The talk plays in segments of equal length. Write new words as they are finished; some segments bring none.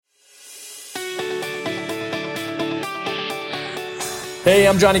Hey,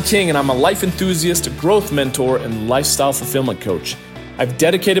 I'm Johnny King, and I'm a life enthusiast, growth mentor, and lifestyle fulfillment coach. I've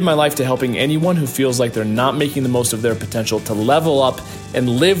dedicated my life to helping anyone who feels like they're not making the most of their potential to level up and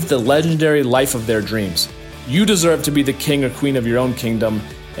live the legendary life of their dreams. You deserve to be the king or queen of your own kingdom,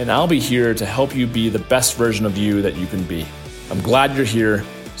 and I'll be here to help you be the best version of you that you can be. I'm glad you're here,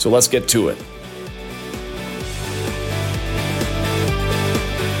 so let's get to it.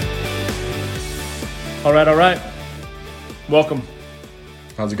 All right. Welcome.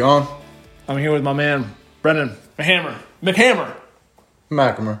 How's it going? I'm here with my man, Brendan MacHamer.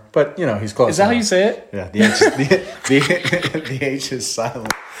 MacHamer, but he's close. Is that how you say it? Yeah, the H is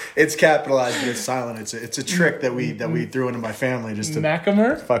silent. It's capitalized, but it's silent. It's a trick that we threw into my family just to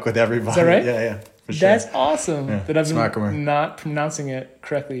MacHamer? fuck with everybody. Is that right? Yeah, for sure. That's awesome. Yeah, that I've been MacHamer. not pronouncing it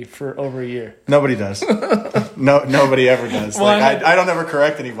correctly for over a year. Nobody does. Nobody ever does. Well, I don't ever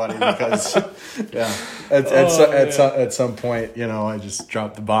correct anybody because at some point, I just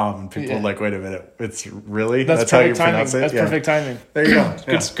dropped the bomb and people are like, wait a minute, it's really that's how you pronounce it. That's perfect timing. There you go.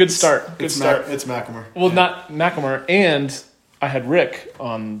 Good start. It's MacHamer. Well, not MacHamer, and I had Rick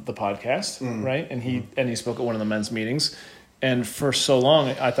on the podcast, right? And he spoke at one of the men's meetings, and for so long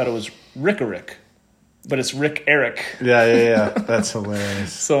I thought it was Rick, but it's Rick Eric. Yeah. That's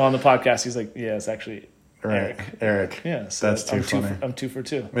hilarious. So on the podcast, he's like, yeah, it's actually Eric. Yeah, so that's too funny. I'm 2 for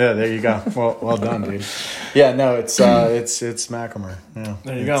 2. Yeah, there you go. Well done, dude. Yeah, no, it's MacHamer. Yeah,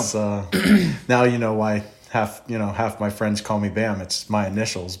 there you go. Now you know why half my friends call me Bam. It's my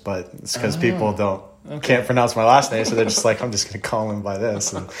initials, but it's because people can't pronounce my last name, so they're just like, I'm just gonna call him by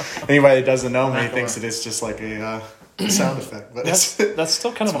this. And anybody that doesn't know me thinks that it's just like a sound effect, but that's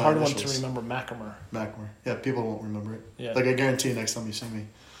still kind of a hard initials. one to remember. MacHamer. Yeah, people won't remember it. Yeah. Like I guarantee next time you see me,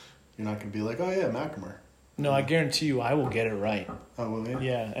 you're not gonna be like, oh yeah, MacHamer. No, I guarantee you I will get it right. Oh, will you?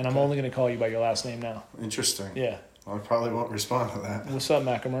 Yeah, and I'm only going to call you by your last name now. Interesting. Yeah. Well, I probably won't respond to that. What's up,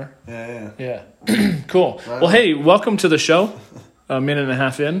 MacHamer? Yeah. Cool. Right. Well, hey, welcome to the show. A minute and a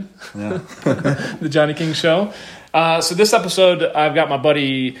half in. Yeah. The Johnny King Show. So this episode, I've got my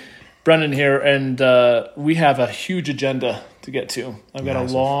buddy Brendan here, and we have a huge agenda to get to. I've got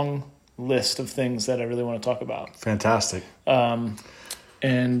a long list of things that I really want to talk about. Fantastic.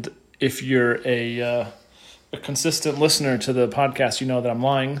 And if you're a consistent listener to the podcast, you know that I'm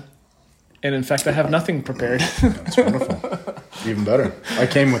lying. And in fact, I have nothing prepared. That's wonderful. Even better. I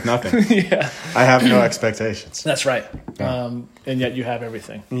came with nothing. Yeah. I have no expectations. That's right. Yeah. And yet you have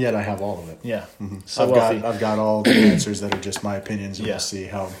everything. And yet I have all of it. Yeah. Mm-hmm. So I've got all the answers that are just my opinions, and we'll see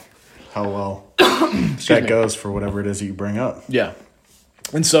how well that goes for whatever it is that you bring up. Yeah.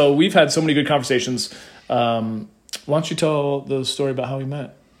 And so we've had so many good conversations. Why don't you tell the story about how we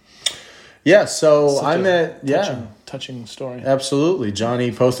met? Yeah, so I met, touching story. Absolutely.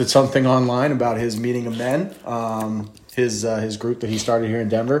 Johnny posted something online about his meeting of men, his group that he started here in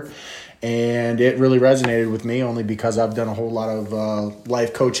Denver, and it really resonated with me only because I've done a whole lot of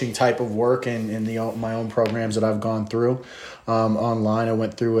life coaching type of work in my own programs that I've gone through online. I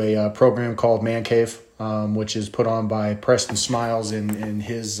went through a program called Man Cave, which is put on by Preston Smiles and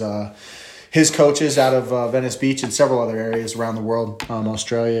his coaches out of Venice Beach and several other areas around the world,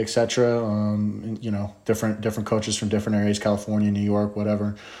 Australia, etc. Different coaches from different areas, California, New York,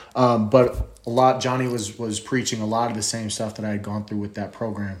 whatever. But Johnny was preaching a lot of the same stuff that I had gone through with that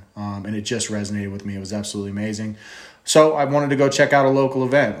program, and it just resonated with me. It was absolutely amazing. So I wanted to go check out a local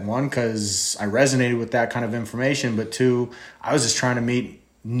event. One, because I resonated with that kind of information, but two, I was just trying to meet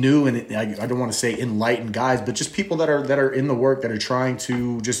new and I don't want to say enlightened guys, but just people that are in the work that are trying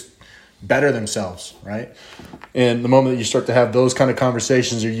to just better themselves, right? And the moment that you start to have those kind of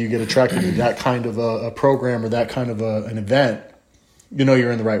conversations, or you get attracted to that kind of a program or that kind of an event,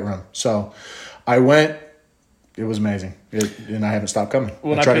 you're in the right room. So I went. It was amazing, and I haven't stopped coming.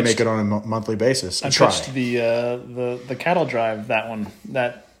 I try to make it on a monthly basis. I pitched the cattle drive that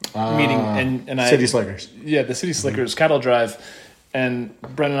meeting, and City Slickers. Yeah, the City Slickers cattle drive. And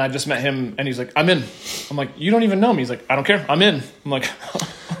Brendan and I just met him, and he's like, I'm in. I'm like, you don't even know me. He's like, I don't care. I'm in. I'm like,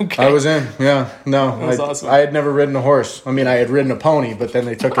 okay. I was in, yeah. No, that was awesome. I had never ridden a horse. I mean, I had ridden a pony, but then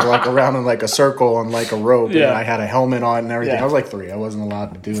they took it around in a circle on a rope, and I had a helmet on and everything. Yeah. I was 3. I wasn't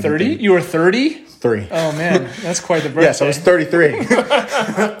allowed to do 30? anything. You were 30? 3. Oh, man. That's quite the birthday. Yes, I was 33.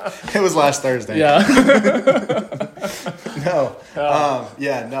 It was last Thursday. Yeah. No.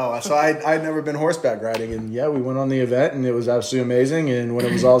 So I'd never been horseback riding, and we went on the event, and it was absolutely amazing. And when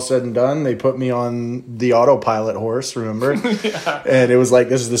it was all said and done, they put me on the autopilot horse, remember? Yeah. And it was like,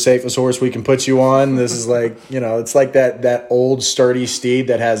 this is the safest horse we can put you on. This is it's like that old sturdy steed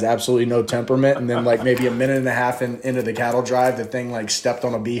that has absolutely no temperament, and then maybe a minute and a half into the cattle drive, the thing stepped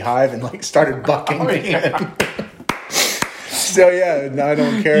on a beehive and started bucking me. So yeah, I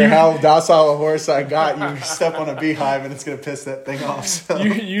don't care how docile a horse I got. You step on a beehive and it's gonna piss that thing off. So.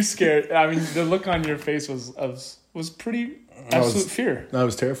 You scared. I mean, the look on your face was pretty absolute fear. I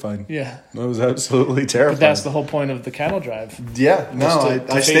was terrified. Yeah, I was absolutely terrified. But that's the whole point of the cattle drive. Yeah, no,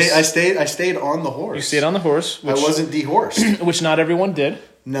 I stayed on the horse. You stayed on the horse. I wasn't dehorsed, which not everyone did.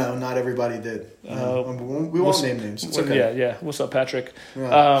 No, not everybody did. We won't name names. It's okay. Yeah. What's up, Patrick?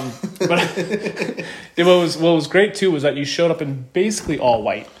 Yeah. But what was great too was that you showed up in basically all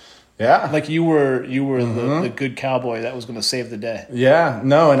white. Yeah, like you were the good cowboy that was going to save the day. Yeah,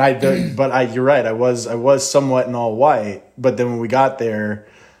 no, and you're right. I was somewhat in all white, but then when we got there,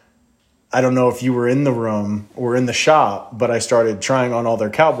 I don't know if you were in the room or in the shop, but I started trying on all their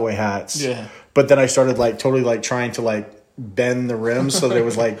cowboy hats. Yeah, but then I started totally trying to bend the rims so that it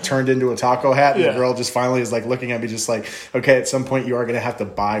was turned into a taco hat, and the girl just finally is looking at me just okay, at some point you are going to have to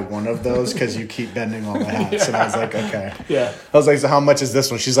buy one of those because you keep bending all the hats. And I was like, okay. Yeah. I was like, so how much is this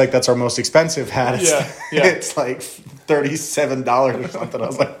one? She's like, that's our most expensive hat. It's like $37 or something. I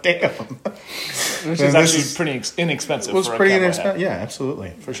was like, damn. Which is actually pretty inexpensive. It was pretty inexpensive. Yeah,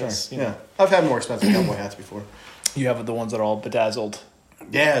 absolutely. For sure. Yeah. I've had more expensive cowboy hats before. You have the ones that are all bedazzled.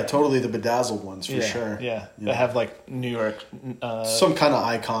 Yeah, totally, the bedazzled ones for sure. Yeah, they have New York, some kind of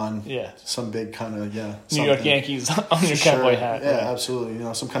icon. Yeah, some big kind of New York Yankees on your cowboy hat. Yeah,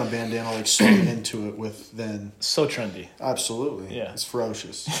 absolutely. Some kind of bandana sewn into it with then. So trendy. Absolutely. Yeah, it's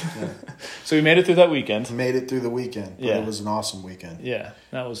ferocious. Yeah. So we made it through that weekend. Made it through the weekend. But it was an awesome weekend. Yeah,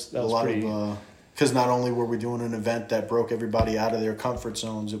 that was a lot pretty. Because not only were we doing an event that broke everybody out of their comfort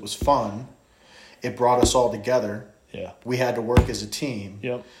zones, it was fun. It brought us all together. Yeah. We had to work as a team.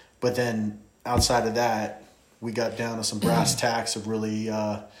 Yep. But then outside of that, we got down to some brass tacks of really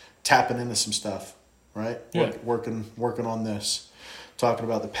tapping into some stuff, right? Yeah. Working on this. Talking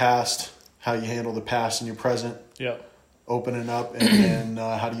about the past, how you handle the past and your present. Yep. Opening up, and then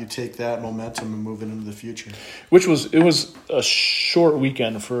how do you take that momentum and move it into the future? It was a short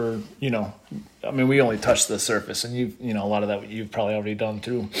weekend for, I mean, we only touched the surface, and a lot of that you've probably already done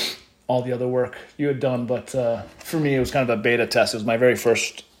through all the other work you had done, but for me it was kind of a beta test. It was my very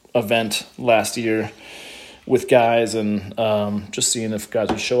first event last year with guys, and just seeing if guys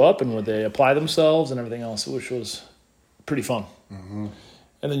would show up and would they apply themselves and everything else, which was pretty fun. Mm-hmm.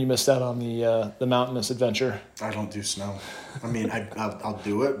 And then you missed out on the mountainous adventure. I don't do snow. I mean, I'll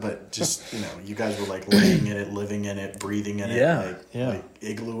do it, but just you guys were laying in it, living in it, breathing in it,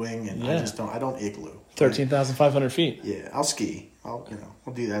 iglooing, and I don't igloo. 13,500 feet. Yeah, I'll ski. I'll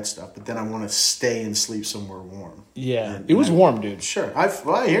do that stuff, but then I want to stay and sleep somewhere warm. Yeah, it was warm, dude. Sure, I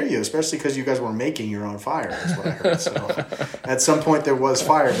hear you, especially because you guys were making your own fire. That's what I heard. So at some point there was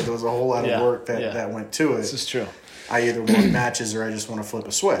fire, but there was a whole lot of work that went to it. This is true. I either want matches or I just want to flip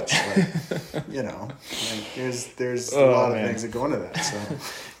a switch. But, there's a lot of things that go into that. So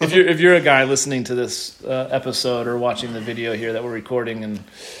if you're a guy listening to this episode or watching the video here that we're recording, and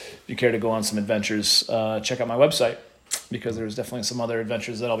you care to go on some adventures, check out my website, because there's definitely some other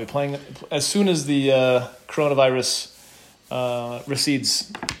adventures that I'll be playing as soon as the coronavirus recedes.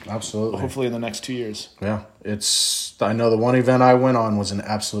 Absolutely. Hopefully in the next 2 years. Yeah. I know the one event I went on was an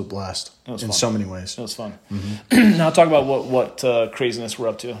absolute blast in so many ways. It was fun. Mm-hmm. Now talk about what craziness we're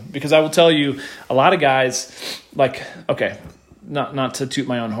up to, because I will tell you, a lot of guys, not to toot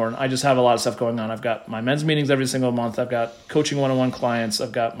my own horn, I just have a lot of stuff going on. I've got my men's meetings every single month. I've got coaching one-on-one clients.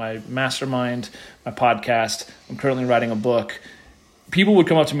 I've got my mastermind, my podcast. I'm currently writing a book. People would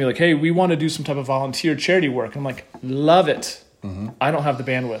come up to me like, hey, we want to do some type of volunteer charity work. I'm like, love it. Mm-hmm. I don't have the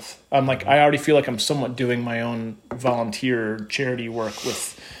bandwidth. I'm like, I already feel like I'm somewhat doing my own volunteer charity work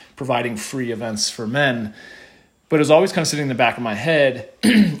with providing free events for men. But it was always kind of sitting in the back of my head.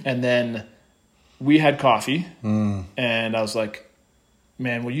 And then we had coffee, and I was like,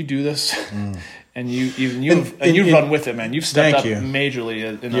 man, will you do this? And you've run with it, man. You've stepped up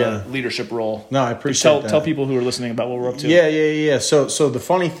majorly in a leadership role. No, I appreciate that. Tell people who are listening about what we're up to. Yeah. So the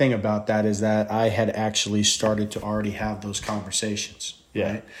funny thing about that is that I had actually started to already have those conversations.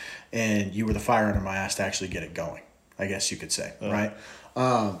 Yeah. Right? And you were the fire under my ass to actually get it going, I guess you could say, right?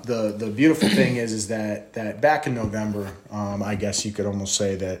 The beautiful thing is that back in November, I guess you could almost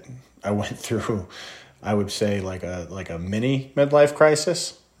say that I went through, I would say like a mini midlife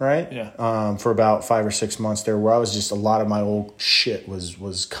crisis. Right? Yeah. For about 5 or 6 months there, where I was just, a lot of my old shit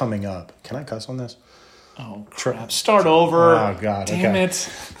was coming up. Can I cuss on this? Oh, crap. Start over. Oh, God. Damn it.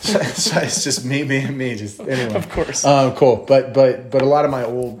 So it's just me being me. Just anyway. Of course. Cool. But a lot of my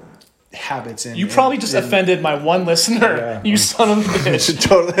old habits. You probably just offended my one listener. You son of a bitch.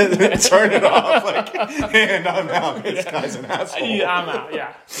 Totally turn it off. Like, and I'm out. This guy's an asshole. Yeah, I'm out.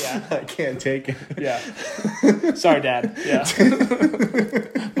 Yeah. I can't take it. Yeah. Sorry, Dad. Yeah.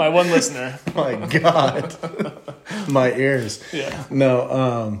 My one listener. My God. My ears. Yeah.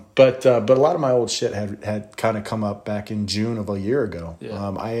 No, but a lot of my old shit had kind of come up back in June of a year ago.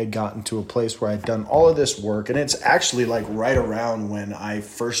 Yeah. I had gotten to a place where I'd done all of this work, and it's actually like right around when I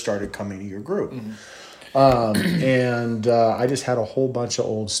first started coming to your group. And I just had a whole bunch of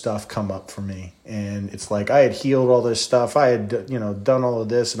old stuff come up for me, and it's like I had healed all this stuff. I had, done all of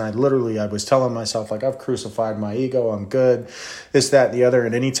this, and I was telling myself, like, I've crucified my ego. I'm good, this, that, and the other.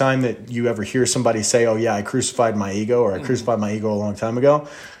 And anytime that you ever hear somebody say, oh yeah, I crucified my ego, or I crucified my ego a long time ago,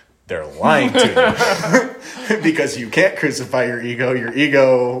 they're lying to you. Because you can't crucify your ego. Your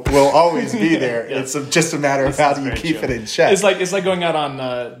ego will always be there. Yeah. It's just a matter of how do you keep it in check. It's like going out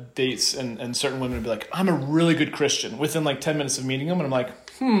on dates, and certain women would be like, I'm a really good Christian. Within like 10 minutes of meeting them, and I'm like,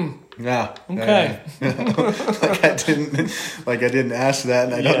 yeah, okay. I didn't ask that,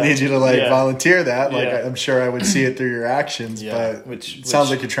 and I don't need you to volunteer that. I'm sure I would see it through your actions, but it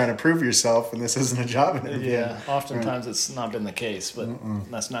sounds like you're trying to prove yourself, and this isn't a job interview. Yeah, oftentimes it's not been the case, but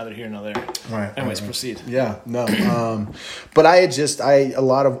that's neither here nor there. Right. Anyways, proceed. Yeah, no. But a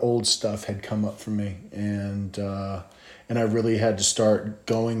lot of old stuff had come up for me, and I really had to start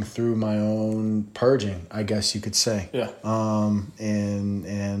going through my own purging, I guess you could say. Yeah.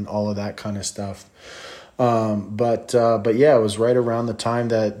 And all of that kind of stuff. But yeah, it was right around the time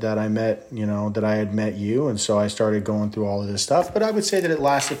that I met, that I had met you. And so I started going through all of this stuff, but I would say that it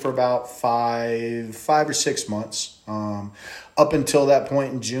lasted for about five or 6 months. Up until that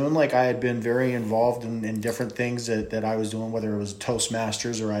point in June, I had been very involved in different things that I was doing, whether it was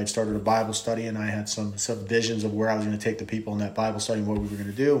Toastmasters or I had started a Bible study, and I had some visions of where I was going to take the people in that Bible study and what we were going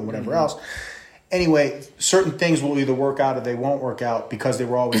to do and whatever else. Anyway, certain things will either work out or they won't work out because they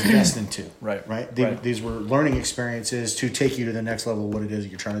were always destined to. Right. These were learning experiences to take you to the next level of what it is that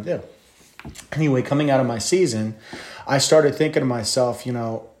you're trying to do. Anyway, coming out of my season, I started thinking to myself,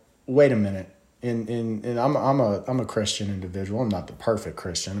 wait a minute. And I'm a Christian individual. I'm not the perfect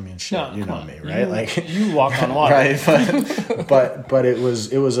Christian. I mean, shit, no, you know me, right? You walk on water, right? But it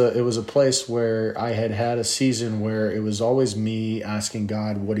was a place where I had a season where it was always me asking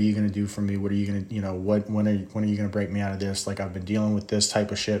God, what are you going to do for me? What are you going to, when are you going to break me out of this? I've been dealing with this type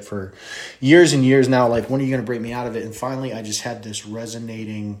of shit for years and years now. When are you going to break me out of it? And finally, I just had this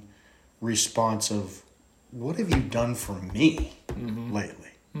resonating response of, what have you done for me lately?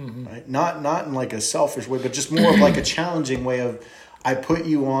 Right? Not in a selfish way, but just more of a challenging way of, I put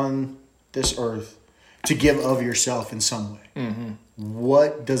you on this earth to give of yourself in some way.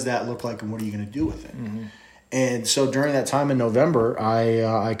 What does that look like, and what are you going to do with it? And so during that time in November,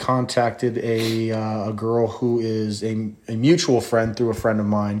 I contacted a girl who is a mutual friend through a friend of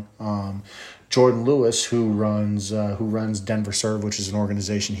mine, Jordan Lewis, who runs Denver Serve, which is an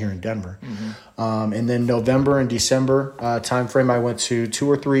organization here in Denver. And then November and December timeframe, I went to 2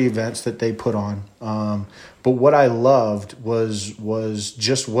 or 3 events that they put on. But what I loved was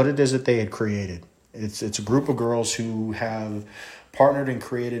just what it is that they had created. It's a group of girls who have partnered and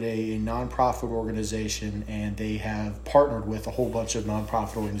created a nonprofit organization, and they have partnered with a whole bunch of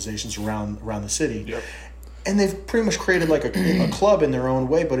nonprofit organizations around the city. Yep. And they've pretty much created a club in their own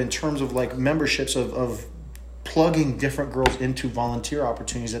way, but in terms of memberships of plugging different girls into volunteer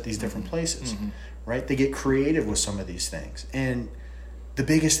opportunities at these different places, right? They get creative with some of these things. And the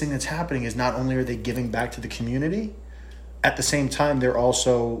biggest thing that's happening is not only are they giving back to the community, at the same time, they're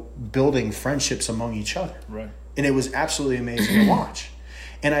also building friendships among each other. Right. And it was absolutely amazing to watch.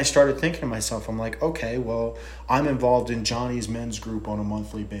 And I started thinking to myself, I'm like, okay, well, I'm involved in Johnny's men's group on a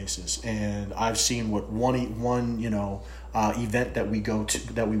monthly basis, and I've seen what one event that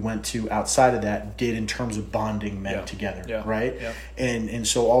we went to outside of that did in terms of bonding men together, right? Yeah. And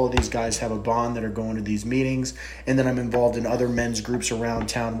so all of these guys have a bond that are going to these meetings, and then I'm involved in other men's groups around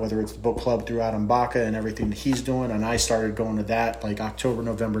town, whether it's the book club through Adam Baca and everything that he's doing, and I started going to that October,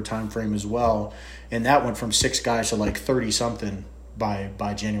 November timeframe as well, and that went from 6 guys to 30-something.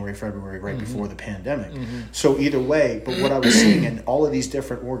 By January, February, right before the pandemic. So either way, but what I was seeing in all of these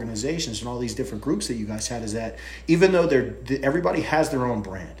different organizations and all these different groups that you guys had is that even though everybody has their own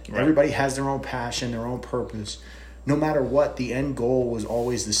brand, everybody has their own passion, their own purpose, no matter what, the end goal was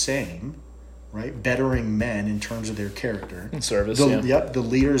always the same, right? Bettering men in terms of their character. And service, Yep, the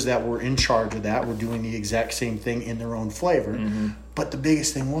leaders that were in charge of that were doing the exact same thing in their own flavor. But the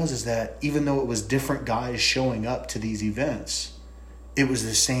biggest thing is that even though it was different guys showing up to these events, it was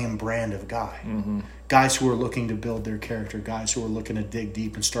the same brand of guy. Guys who were looking to build their character, guys who were looking to dig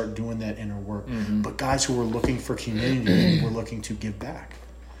deep and start doing that inner work, but guys who were looking for community and were looking to give back.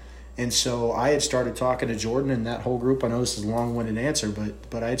 And so I had started talking to Jordan and that whole group. I know this is a long-winded answer,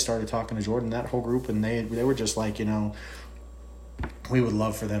 but I had started talking to Jordan and that whole group, and they were just like, we would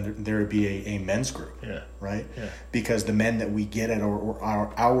love for there to be a men's group, right? Yeah. Because the men that we get at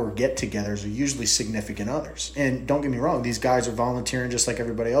our get-togethers are usually significant others. And don't get me wrong, these guys are volunteering just like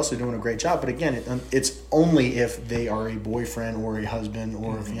everybody else. They're doing a great job. But again, it's only if they are a boyfriend or a husband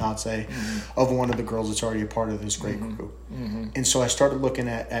or a fiance of one of the girls that's already a part of this great group. And so I started looking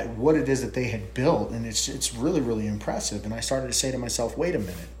at what it is that they had built, and it's really, really impressive. And I started to say to myself, wait a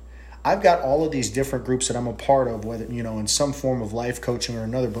minute. I've got all of these different groups that I'm a part of, whether, in some form of life coaching or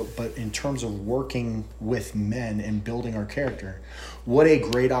another, but in terms of working with men and building our character, what a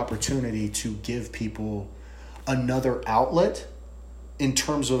great opportunity to give people another outlet in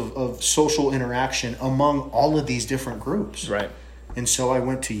terms of social interaction among all of these different groups. Right. And so I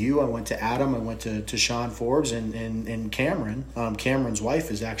went to you, I went to Adam, I went to Sean Forbes and Cameron. Cameron's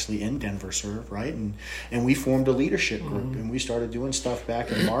wife is actually in Denver Serve, right? And we formed a leadership group, and we started doing stuff back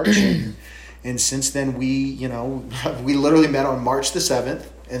in March. And since then, we literally met on March the 7th.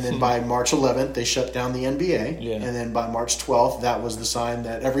 And then by March 11th, they shut down the NBA. Yeah. And then by March 12th, that was the sign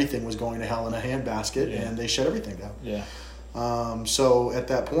that everything was going to hell in a handbasket, and they shut everything down. Yeah. So at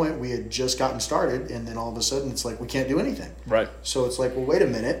that point, we had just gotten started, and then all of a sudden, it's like we can't do anything. Right. So it's like, well, wait a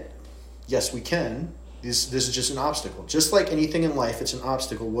minute. Yes, we can. This is just an obstacle. Just like anything in life, it's an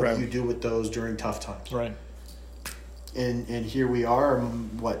obstacle. What do you do with those during tough times? Right. And here we are,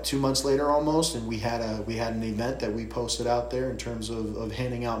 2 months later almost, and we had an event that we posted out there in terms of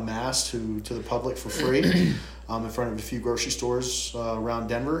handing out masks to the public for free. In front of a few grocery stores around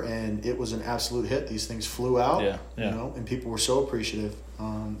Denver, and it was an absolute hit. These things flew out, and people were so appreciative.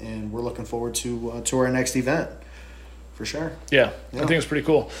 And we're looking forward to our next event, for sure. Yeah, I think it's pretty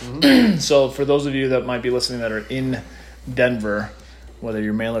cool. So for those of you that might be listening that are in Denver, whether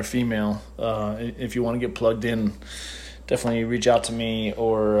you're male or female, if you want to get plugged in, definitely reach out to me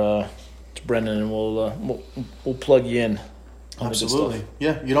or to Brendan, and we'll plug you in. Absolutely.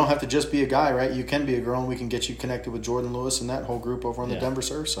 Yeah, you don't have to just be a guy, right? You can be a girl, and we can get you connected with Jordan Lewis and that whole group over on the Denver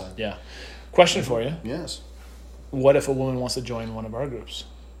Serve side. Yeah. Question for you. Yes. What if a woman wants to join one of our groups?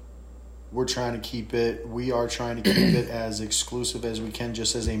 We are trying to keep it as exclusive as we can,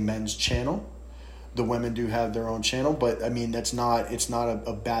 just as a men's channel. The women do have their own channel, but I mean it's not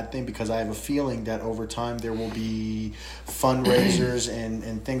a bad thing, because I have a feeling that over time there will be fundraisers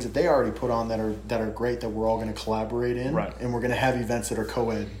and things that they already put on that are great, that we're all going to collaborate in, right. And we're going to have events that are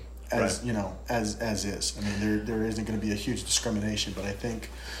co-ed as is. I mean there isn't going to be a huge discrimination, but I think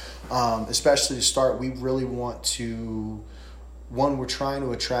especially to start, we really want to. One, we're trying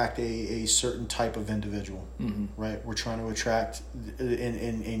to attract a certain type of individual, right? We're trying to attract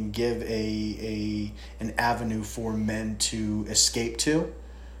and give an avenue for men to escape to,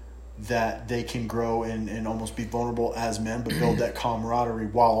 that they can grow and almost be vulnerable as men, but build that camaraderie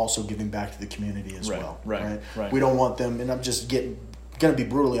while also giving back to the community as well. Right. We don't want them, and I'm just going to be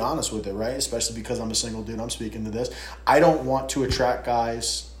brutally honest with it, right? Especially because I'm a single dude, I'm speaking to this. I don't want to attract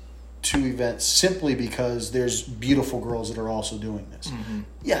guys to events simply because there's beautiful girls that are also doing this.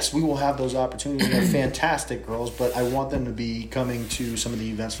 Yes, we will have those opportunities. They're fantastic girls, but I want them to be coming to some of the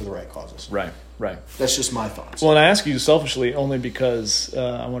events for the right causes. Right. That's just my thoughts. Well, and I ask you selfishly only because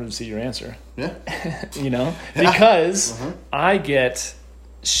I wanted to see your answer. Yeah. Because I get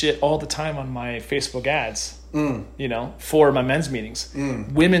shit all the time on my Facebook ads, for my men's meetings.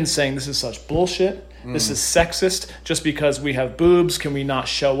 Women saying this is such bullshit. This is sexist. Just because we have boobs, can we not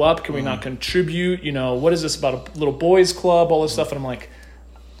show up? Can we not contribute? What is this about a little boys club? All this stuff. And I'm like,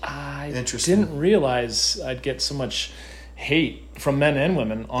 I didn't realize I'd get so much hate from men and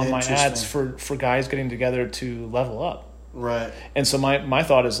women on my ads for guys getting together to level up. Right. And so my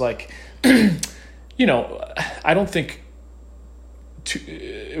thought is like, I don't think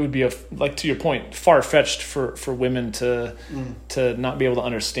it would be to your point, far-fetched for women to not be able to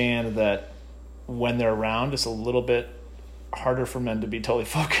understand that when they're around, it's a little bit harder for men to be totally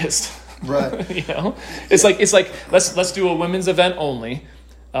focused. Right. It's like let's do a women's event only,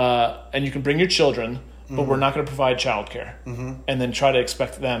 and you can bring your children, but we're not going to provide childcare, and then try to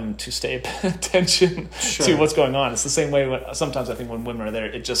expect them to stay paying attention to what's going on. It's the same way sometimes I think when women are there,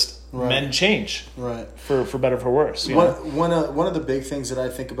 it just men change, right? For better or for worse. One of the big things that I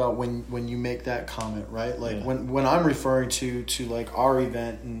think about when you make that comment, right? Like when I'm referring to like our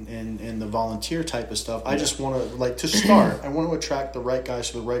event and the volunteer type of stuff, I just want to to start. I want to attract the right guys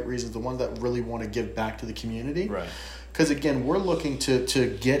for the right reasons, the ones that really want to give back to the community. Right. Because again, we're looking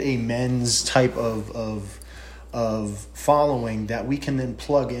to get a men's type of following that we can then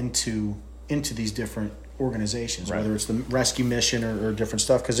plug into these different organizations, whether it's the rescue mission or different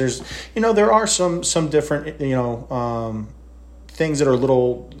stuff. Because there's, there are some different, things that are a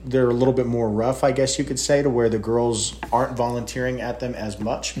little bit more rough, I guess you could say, to where the girls aren't volunteering at them as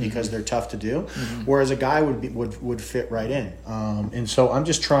much because they're tough to do, whereas a guy would fit right in. And so I'm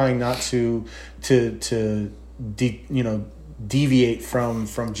just trying not to deviate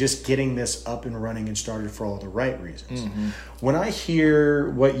from just getting this up and running and started for all the right reasons. When I hear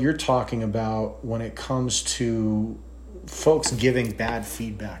what you're talking about when it comes to folks giving bad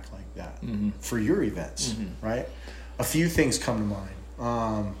feedback like that for your events, right? A few things come to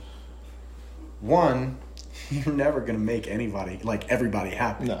mind. One, you're never going to make everybody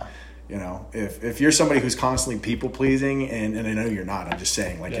happy. No. If you're somebody who's constantly people pleasing, and I know you're not, I'm just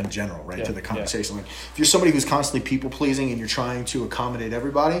saying in general, right, to the conversation. Like, if you're somebody who's constantly people pleasing and you're trying to accommodate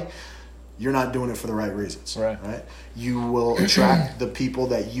everybody, you're not doing it for the right reasons. Right? You will attract the people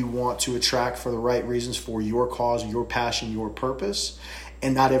that you want to attract for the right reasons, for your cause, your passion, your purpose.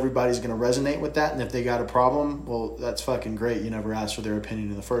 And not everybody's going to resonate with that. And if they got a problem, well, that's fucking great. You never asked for their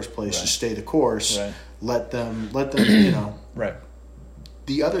opinion in the first place. Just stay the course. Let them, Right.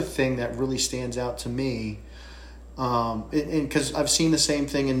 The other thing that really stands out to me, and because I've seen the same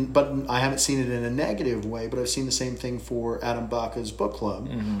thing, but I haven't seen it in a negative way, but I've seen the same thing for Adam Baca's book club,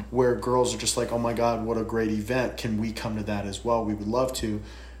 where girls are just like, oh my God, what a great event. Can we come to that as well? We would love to.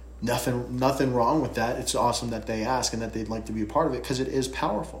 Nothing wrong with that. It's awesome that they ask and that they'd like to be a part of it, because it is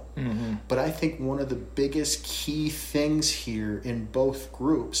powerful. But I think one of the biggest key things here in both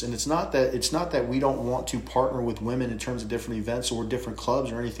groups, and it's not that we don't want to partner with women in terms of different events or different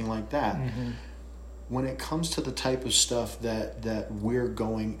clubs or anything like that. When it comes to the type of stuff that we're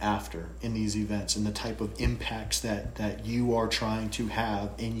going after in these events and the type of impacts that you are trying to have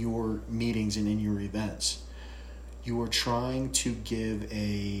in your meetings and in your events, you are trying to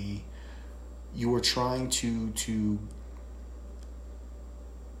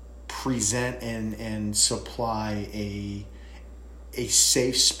present and supply a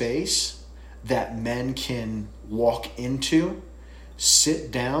safe space that men can walk into, sit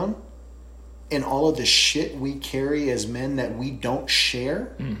down, and all of the shit we carry as men that we don't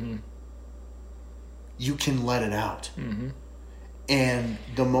share, you can let it out. And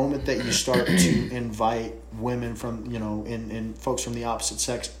the moment that you start to invite women from, and folks from the opposite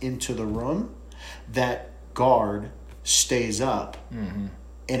sex into the room, that guard stays up, and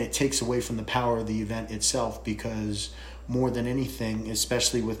it takes away from the power of the event itself. Because more than anything,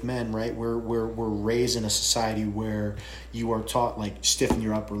 especially with men, right, we're raised in a society where you are taught, stiffen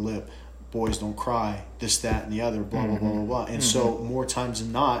your upper lip, boys don't cry, this, that, and the other, blah, blah, blah, blah, blah. And so more times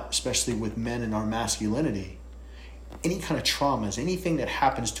than not, especially with men and our masculinity, any kind of traumas, anything that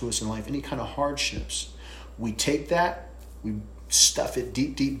happens to us in life, any kind of hardships, we take that, we stuff it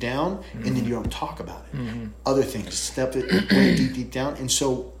deep down, and then you don't talk about it. Other things, stuff it way deep down. And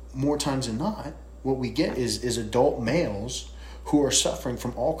so more times than not, what we get is adult males who are suffering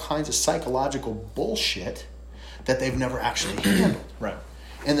from all kinds of psychological bullshit that they've never actually handled. Right.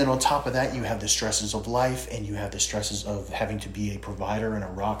 And then on top of that, you have the stresses of life, and you have the stresses of having to be a provider and a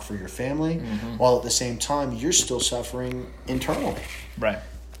rock for your family, while at the same time, you're still suffering internally. Right.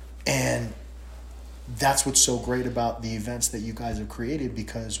 And that's what's so great about the events that you guys have created,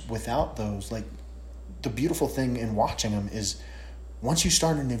 because without those, the beautiful thing in watching them is once you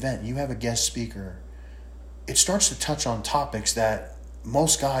start an event, you have a guest speaker, it starts to touch on topics that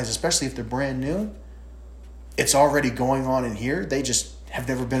most guys, especially if they're brand new, it's already going on in here. They just have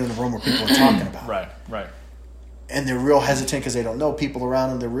never been in a room where people are talking about it. Right. And they're real hesitant because they don't know people around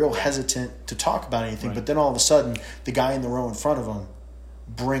them. They're real hesitant to talk about anything. Right. But then all of a sudden, the guy in the row in front of them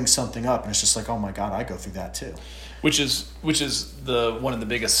brings something up, and it's just like, oh my God, I go through that too. Which is the one of the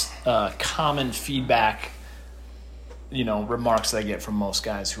biggest common feedback, remarks that I get from most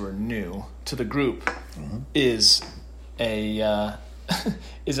guys who are new to the group, is an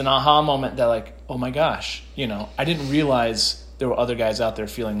aha moment that oh my gosh, I didn't realize there were other guys out there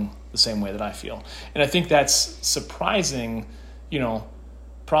feeling the same way that I feel. And I think that's surprising,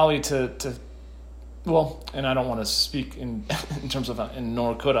 probably to and I don't want to speak in terms of, and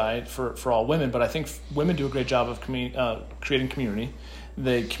nor could I for all women, but I think women do a great job of creating community.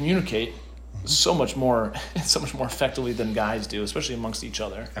 They communicate so much more effectively than guys do, especially amongst each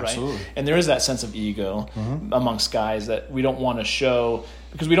other. Absolutely. Right? And there is that sense of ego amongst guys that we don't want to show,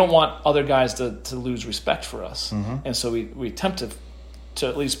 because we don't want other guys to lose respect for us. And so we attempt to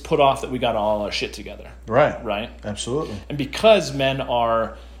at least put off that we got all our shit together. Right. Right? Absolutely. And because men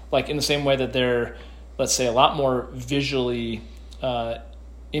are, in the same way that they're, let's say, a lot more visually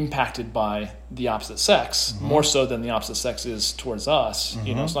impacted by the opposite sex, more so than the opposite sex is towards us.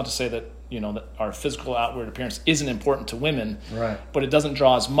 You know, it's not to say that, you know, that our physical outward appearance isn't important to women, right? But it doesn't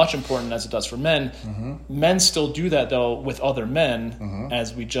draw as much importance as it does for men. Men still do that, though, with other men,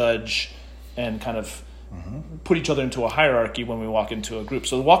 as we judge and kind of put each other into a hierarchy when we walk into a group.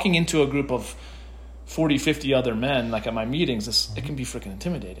 So walking into a group of 40, 50 other men, like at my meetings, it can be freaking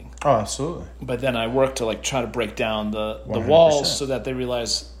intimidating. Oh, absolutely. But then I work to like try to break down the walls so that they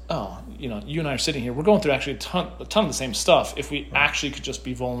realize, oh, you know, you and I are sitting here. We're going through actually a ton of the same stuff. If we actually could just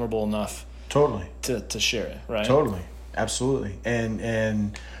be vulnerable enough, to share it, right? Totally, absolutely.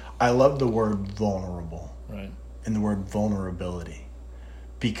 And I love the word vulnerable, right, and the word vulnerability,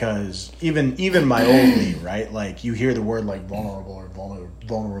 because even my old me, right? Like you hear the word like vulnerable or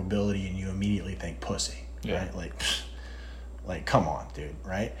vulnerability, and you immediately think pussy, right? Like, come on, dude,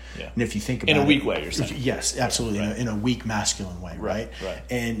 right? Yeah. And if you think about in a weak way, you're saying. Yes, absolutely, right. in a weak masculine way, right? Right.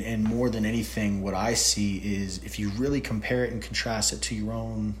 And more than anything, what I see is if you really compare it and contrast it to your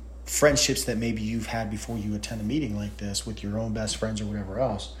own friendships that maybe you've had before you attend a meeting like this with your own best friends or whatever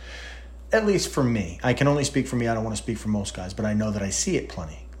else, at least for me, I can only speak for me, I don't want to speak for most guys, but I know that I see it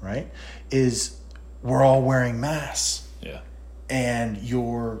plenty, right? Is we're all wearing masks. Yeah. And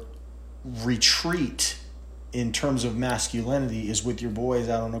your retreat in terms of masculinity is with your boys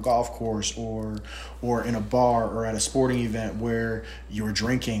out on a golf course or in a bar or at a sporting event where you're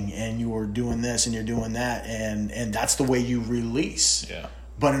drinking and you're doing this and you're doing that, and that's the way you release. Yeah.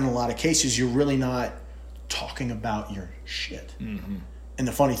 But in a lot of cases, you're really not talking about your shit. Mm-hmm. And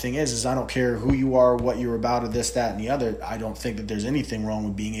the funny thing is I don't care who you are, what you're about, or this, that, and the other. I don't think that there's anything wrong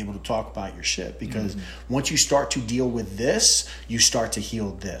with being able to talk about your shit, because once you start to deal with this, you start to heal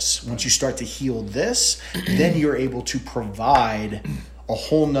this. Once you start to heal this, then you're able to provide a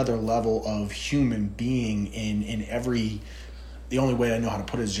whole nother level of human being in every... The only way I know how to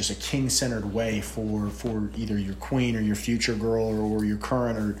put it is just a king-centered way for either your queen or your future girl or your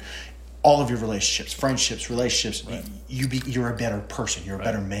current or all of your relationships, friendships, relationships. Right. You're a better person. You're a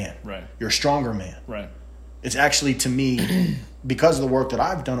better man. Right. You're a stronger man. Right. It's actually, to me, because of the work that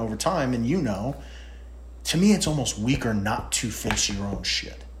I've done over time, and you know, to me it's almost weaker not to face your own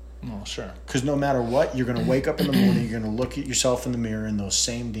shit. Oh, sure. Because no matter what, you're going to wake up in the morning, you're going to look at yourself in the mirror, and those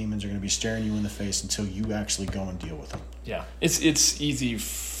same demons are going to be staring you in the face until you actually go and deal with them. Yeah. It's easy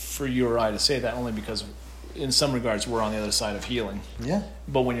for you or I to say that only because in some regards we're on the other side of healing. Yeah.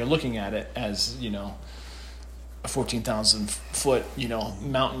 But when you're looking at it as, you know, a 14,000 foot, you know,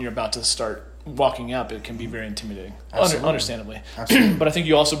 mountain you're about to start walking up, it can be very intimidating. Understandably. Absolutely. But I think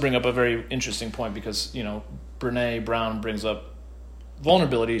you also bring up a very interesting point because, you know, Brene Brown brings up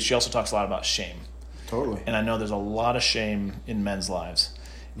vulnerability. She also talks a lot about shame. Totally. And I know there's a lot of shame in men's lives.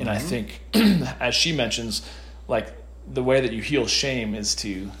 And I think, as she mentions, like the way that you heal shame is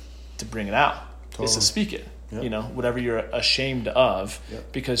to bring it out. Totally. Is to speak it. Yep. You know, whatever you're ashamed of,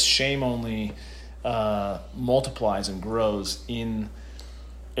 because shame only multiplies and grows in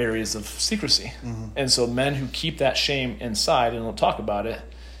areas of secrecy. And so men who keep that shame inside and don't talk about it,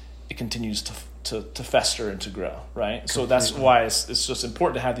 it continues to fester and to grow, right? Completely. So that's why it's just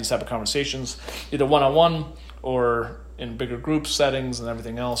important to have these type of conversations, either one-on-one or in bigger group settings and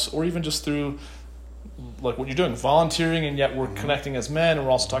everything else, or even just through like what you're doing, volunteering, and yet we're connecting as men, and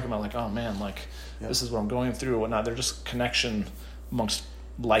we're also talking about like, oh man, like this is what I'm going through or whatnot. They're just connection amongst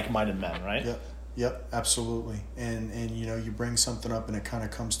like-minded men, right? Yep, absolutely. And you know, you bring something up and it kind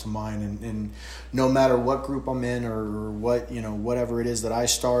of comes to mind, and no matter what group I'm in or what, you know, whatever it is that I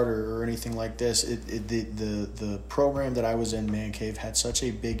start or anything like this, the program that I was in, Man Cave, had such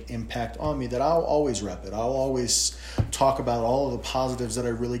a big impact on me that I'll always rep it. I'll always talk about all of the positives that I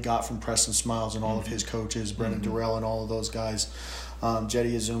really got from Preston Smiles and all of his coaches, Brendan Durrell and all of those guys.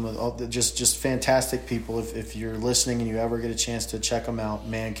 Jetty Azuma, just fantastic people. If you're listening and you ever get a chance to check them out,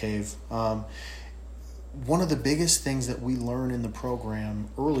 Man Cave. One of the biggest things that we learn in the program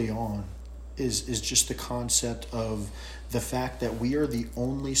early on is just the concept of the fact that we are the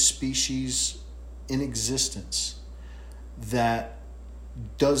only species in existence that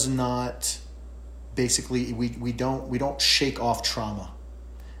does not basically we don't shake off trauma.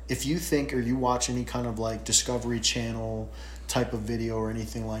 If you think or you watch any kind of like Discovery Channel type of video or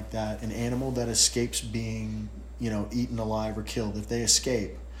anything like that, an animal that escapes being, you know, eaten alive or killed, if they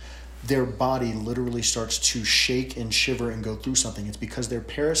escape, their body literally starts to shake and shiver and go through something. It's because their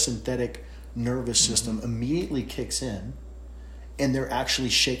parasympathetic nervous system immediately kicks in and they're actually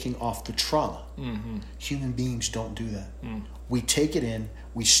shaking off the trauma. Human beings don't do that. We take it in,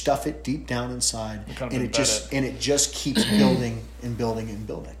 we stuff it deep down inside, and it just keeps building and building and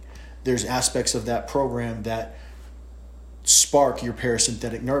building. there's aspects of that program that spark your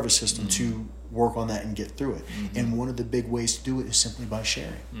parasympathetic nervous system to work on that and get through it. And one of the big ways to do it is simply by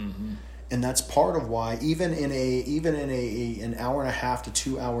sharing. And that's part of why even in an hour and a half to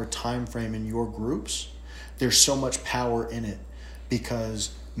 2 hour time frame in your groups, there's so much power in it,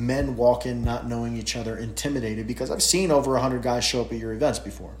 because men walk in not knowing each other, intimidated, because I've seen over 100 guys show up at your events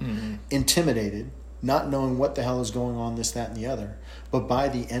before, intimidated, not knowing what the hell is going on, this, that, and the other. But by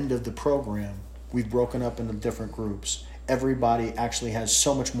the end of the program, we've broken up into different groups. Everybody actually has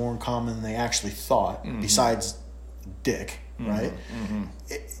so much more in common than they actually thought, besides dick, right?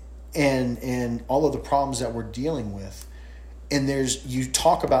 And all of the problems that we're dealing with. And you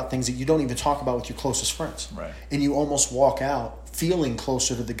talk about things that you don't even talk about with your closest friends. Right. And you almost walk out feeling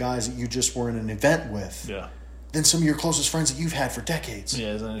closer to the guys that you just were in an event with than some of your closest friends that you've had for decades.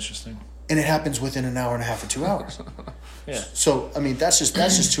 Yeah, isn't that interesting? And it happens within an hour and a half or 2 hours. So, I mean, that's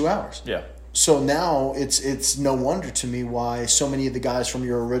just 2 hours. Yeah. So now it's no wonder to me why so many of the guys from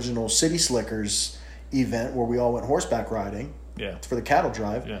your original City Slickers event, where we all went horseback riding for the cattle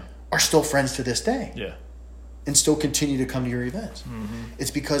drive, are still friends to this day. Yeah. And still continue to come to your events.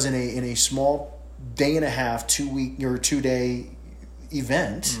 It's because in a small day and a half, 2 week or 2 day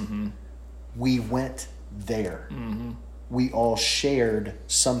event, we went there. We all shared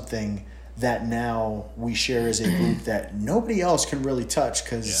something that now we share as a group that nobody else can really touch,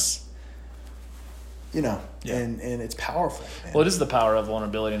 because and it's powerful, man. Well, it is the power of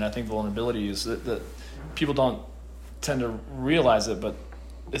vulnerability, and I think vulnerability is that people don't tend to realize it, but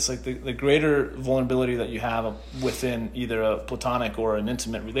it's like the greater vulnerability that you have within either a platonic or an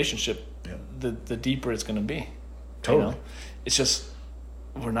intimate relationship, the deeper it's going to be. Totally. It's just,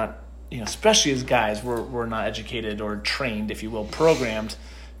 we're not, especially as guys, we're not educated or trained, if you will, programmed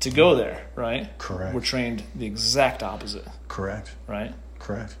to go there, right? Correct. We're trained the exact opposite. Correct. Right?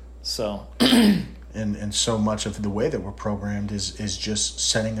 Correct. So... And so much of the way that we're programmed is just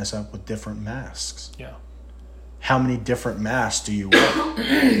setting us up with different masks. Yeah. How many different masks do you wear?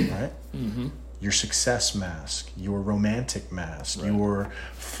 Right? Your success mask, your romantic mask, your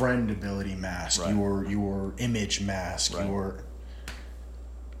friendability mask, your image mask, your...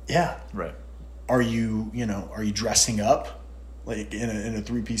 Yeah. Right. Are you dressing up like in a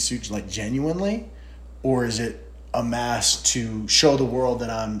 3-piece suit, like genuinely? Or is it a mask to show the world that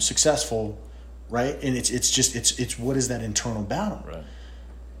I'm successful? Right? And it's what is that internal battle? Right.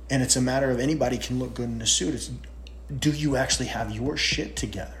 And it's a matter of, anybody can look good in a suit. It's, do you actually have your shit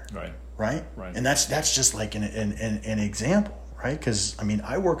together? Right. Right? Right. And that's just like an example, right? Because, I mean,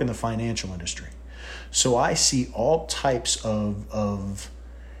 I work in the financial industry. So I see all types of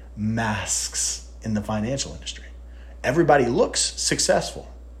masks in the financial industry. Everybody looks successful,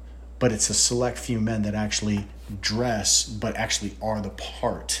 but it's a select few men that actually dress, but actually are the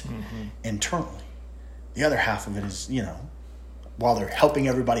part internally. The other half of it is, while they're helping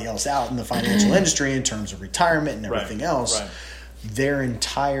everybody else out in the financial industry in terms of retirement and everything else, their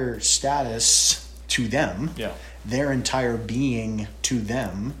entire status to them, their entire being to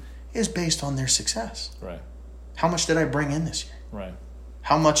them, is based on their success. Right. How much did I bring in this year? Right.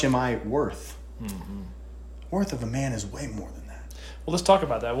 How much am I worth? Worth of a man is way more than that. Well, let's talk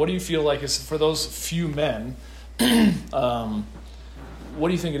about that. What do you feel like is, for those few men, what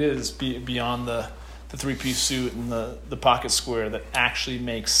do you think it is beyond the 3-piece suit and the pocket square that actually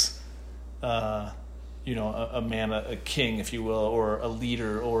makes a man a king, if you will, or a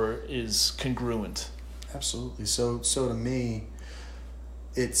leader, or is congruent? Absolutely. So to me,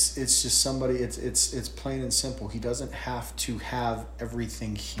 it's just somebody. It's plain and simple. He doesn't have to have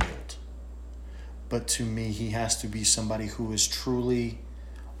everything healed, but to me, he has to be somebody who is truly,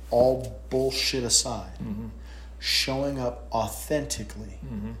 all bullshit aside, showing up authentically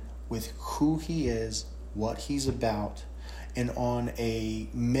with who he is, what he's about, and on a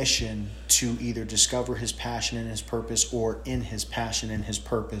mission to either discover his passion and his purpose, or in his passion and his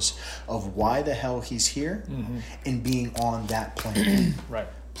purpose of why the hell he's here, and being on that plane. Right.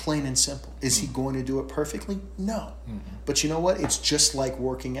 Plain and simple. Is he going to do it perfectly? No. But you know what? It's just like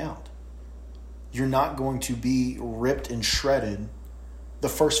working out. You're not going to be ripped and shredded the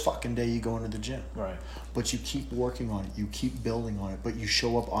first fucking day you go into the gym. Right. But you keep working on it. You keep building on it. But you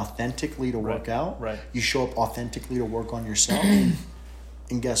show up authentically to work out. Right. You show up authentically to work on yourself.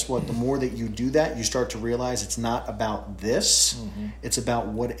 And guess what? The more that you do that, you start to realize it's not about this. It's about,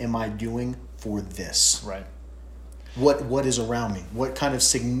 what am I doing for this? Right. What is around me? What kind of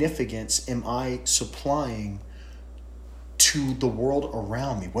significance am I supplying to the world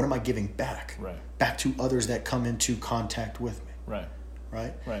around me? What am I giving back? Right. Back to others that come into contact with me. Right.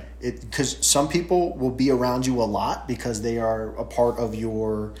 right? Right. Because some people will be around you a lot because they are a part of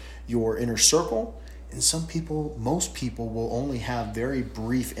your inner circle. And most people will only have very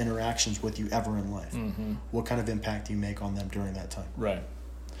brief interactions with you ever in life. Mm-hmm. What kind of impact do you make on them during that time? Right.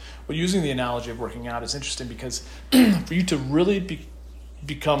 Well, using the analogy of working out is interesting because for you to really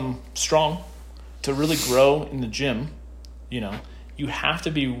become strong, to really grow in the gym, you have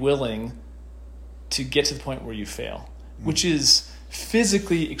to be willing to get to the point where you fail, which is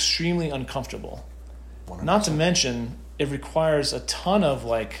physically extremely uncomfortable. 100%. Not to mention, it requires a ton of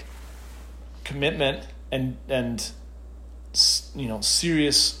commitment and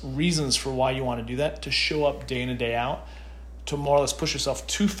serious reasons for why you want to do that, to show up day in and day out, to more or less push yourself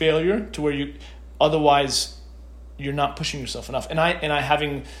to failure, to where otherwise you're not pushing yourself enough. And I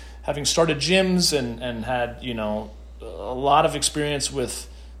having started gyms and had a lot of experience with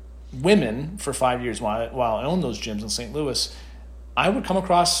women for 5 years while I owned those gyms in St. Louis, I would come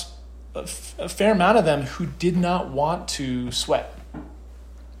across a fair amount of them who did not want to sweat.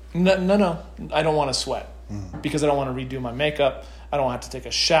 No, I don't want to sweat because I don't want to redo my makeup. I don't have to take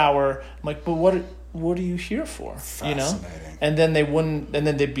a shower. I'm like, but what are you here for? Fascinating. And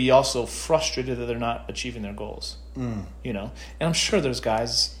then they'd be also frustrated that they're not achieving their goals. And I'm sure there's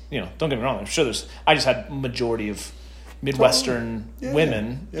guys, don't get me wrong, I just had majority of Midwestern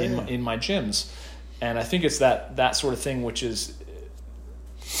women in my gyms. And I think it's that sort of thing, which is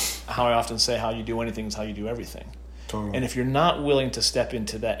how I often say, how you do anything is how you do everything. Totally. And if you're not willing to step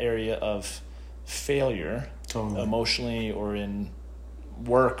into that area of failure, emotionally or in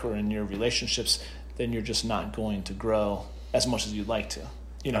work or in your relationships, then you're just not going to grow as much as you'd like to.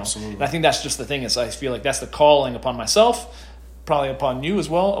 Absolutely. And I think that's just the thing, is I feel like that's the calling upon myself, probably upon you as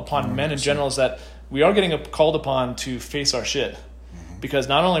well, upon 100%. Men in general, is that we are getting called upon to face our shit. Mm-hmm. Because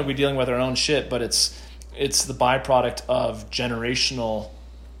not only are we dealing with our own shit, but it's the byproduct of generational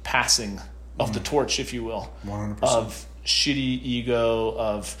passing of the torch, if you will, 100%. Of shitty ego,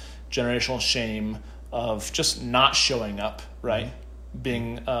 of generational shame, of just not showing up, right? Mm-hmm.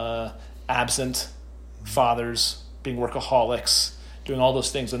 Being absent fathers, being workaholics, doing all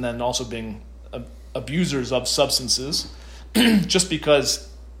those things, and then also being abusers of substances, just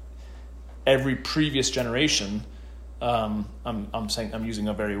because every previous generation, I'm using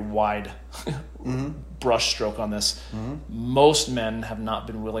a very wide brush stroke on this. Mm-hmm. Most men have not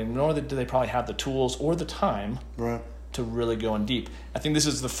been willing, nor do they probably have the tools or the time to really go in deep. I think this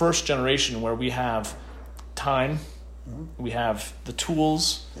is the first generation where we have time, we have the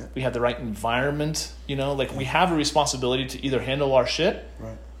tools, we have the right environment. We have a responsibility to either handle our shit,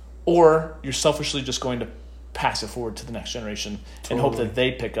 or you're selfishly just going to pass it forward to the next generation and hope that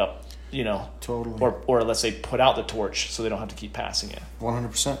they pick up. Totally. Or let's say put out the torch so they don't have to keep passing it.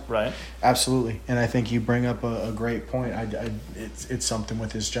 100%. Right? Absolutely. And I think you bring up a great point. It's something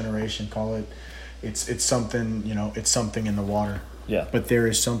with this generation. Call it, it's something, it's something in the water. Yeah. But there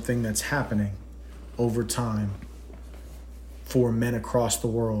is something that's happening over time for men across the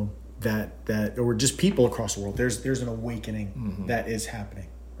world that or just people across the world. There's an awakening that is happening,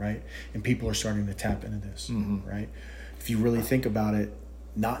 right? And people are starting to tap into this, right? If you really think about it,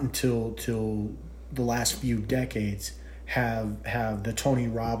 not until the last few decades have the Tony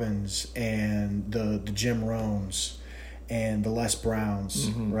Robbins and the Jim Rohns and the Les Browns,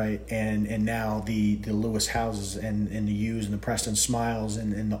 right? And now the Lewis Houses and the Hughes and the Preston Smiles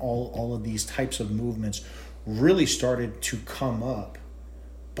and all of these types of movements really started to come up,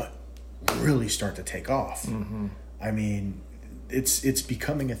 but really start to take off. I mean, it's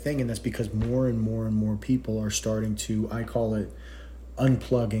becoming a thing, and that's because more and more and more people are starting to, I call it,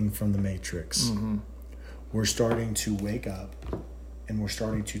 unplugging from the matrix. We're starting to wake up, and we're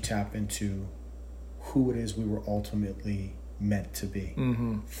starting to tap into who it is we were ultimately meant to be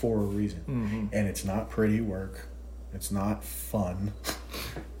for a reason. And it's not pretty work. It's not fun,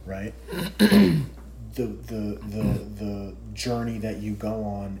 right? The journey that you go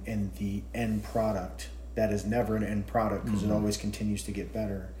on and the end product, that is never an end product because it always continues to get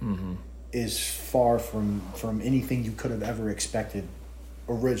better, is far from anything you could have ever expected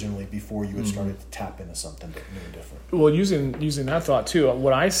originally before you had started to tap into something new and different. Well, using that thought too,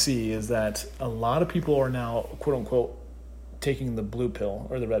 what I see is that a lot of people are now, quote unquote, taking the blue pill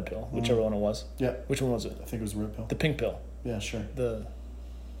or the red pill, whichever one it was. Yeah. Which one was it? I think it was the red pill. The pink pill. Yeah, sure. The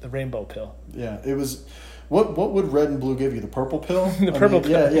rainbow pill. Yeah, it was. What would red and blue give you? The purple pill? The purple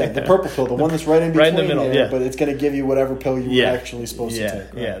pill. Yeah, the purple pill, the one that's right in between, right in the middle, there, but it's going to give you whatever pill you were actually supposed to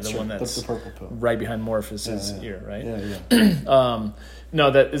take. Right? Yeah, the one that's the purple pill, right behind Morpheus's ear, right? Yeah. No,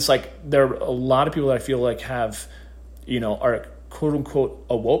 that it's like there are a lot of people that I feel like have, are quote unquote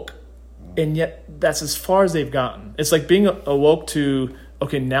awoke, And yet that's as far as they've gotten. It's like being awoke to,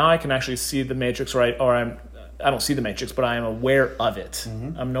 okay, now I can actually see the Matrix, I don't see the Matrix, but I am aware of it.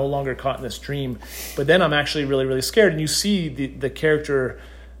 I'm no longer caught in this dream. But then I'm actually really, really scared. And you see the character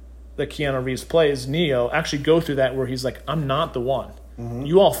that Keanu Reeves plays, Neo, actually go through that where he's like, I'm not the one.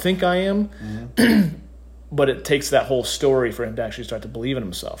 You all think I am, but it takes that whole story for him to actually start to believe in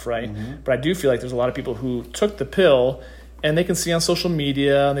himself, right? But I do feel like there's a lot of people who took the pill and they can see on social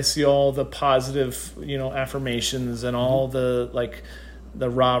media and they see all the positive, affirmations and all the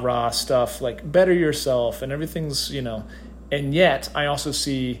rah-rah stuff, like better yourself and everything's, and yet I also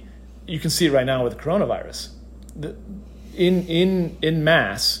see, you can see it right now with the coronavirus. In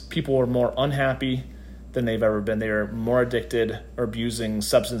mass, people are more unhappy than they've ever been. They are more addicted or abusing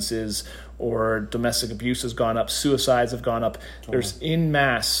substances, or domestic abuse has gone up, suicides have gone up. There's in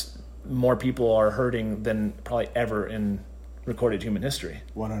mass, more people are hurting than probably ever in recorded human history.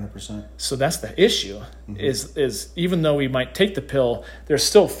 100%. So that's the issue, is even though we might take the pill, there's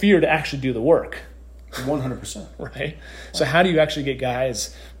still fear to actually do the work. 100%. Right? So how do you actually get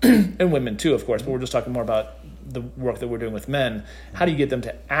guys, and women too, of course, but we're just talking more about the work that we're doing with men, how do you get them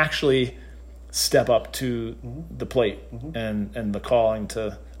to actually step up to the plate and the calling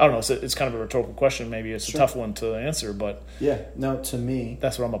to, I don't know, it's kind of a rhetorical question, maybe it's a tough one to answer, but to me,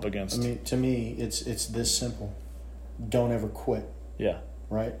 that's what I'm up against. I mean, to me, it's this simple. Don't ever quit. Yeah.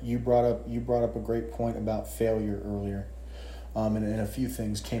 Right? You brought up a great point about failure earlier. And a few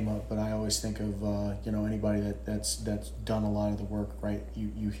things came up, but I always think of anybody that's done a lot of the work, right?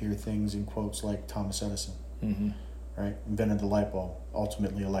 You hear things in quotes like Thomas Edison, right? Invented the light bulb,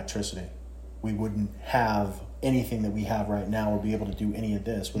 ultimately electricity. We wouldn't have anything that we have right now or be able to do any of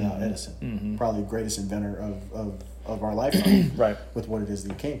this without Edison. Probably the greatest inventor of our lifetime, right? With what it is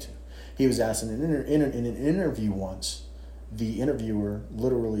that he came to. He was asked in an interview once. The interviewer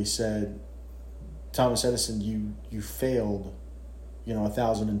literally said, "Thomas Edison, you failed,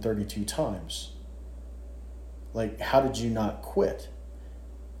 1,032 times. Like, how did you not quit?"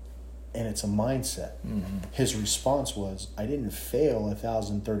 And it's a mindset. His response was, "I didn't fail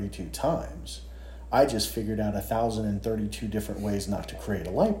 1,032 times. I just figured out 1,032 different ways not to create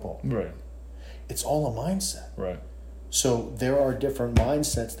a light bulb." Right. It's all a mindset. Right. So there are different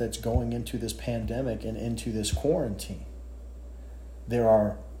mindsets that's going into this pandemic and into this quarantine. There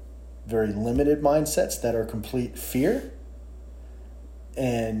are very limited mindsets that are complete fear.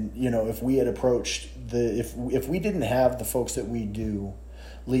 And, if we had approached if we didn't have the folks that we do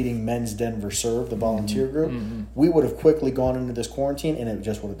leading Men's Denver Serve, the volunteer group, we would have quickly gone into this quarantine and it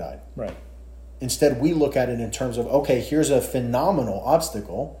just would have died. Right. Instead, we look at it in terms of, okay, here's a phenomenal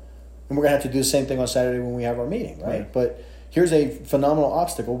obstacle, and we're going to have to do the same thing on Saturday when we have our meeting, right? But here's a phenomenal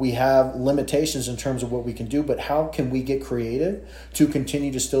obstacle. We have limitations in terms of what we can do, but how can we get creative to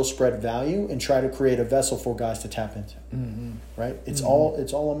continue to still spread value and try to create a vessel for guys to tap into, right? It's all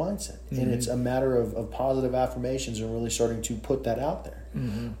a mindset, and it's a matter of positive affirmations and really starting to put that out there.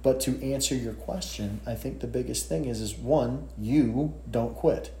 But to answer your question, I think the biggest thing is one, you don't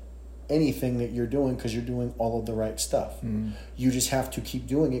quit anything that you're doing because you're doing all of the right stuff. You just have to keep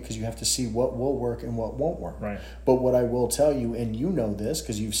doing it because you have to see what will work and what won't work. Right. But what I will tell you, and you know this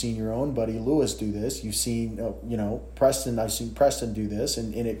because you've seen your own buddy Lewis do this, you've seen Preston, I've seen Preston do this,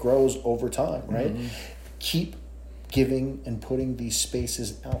 and it grows over time, right? Keep giving and putting these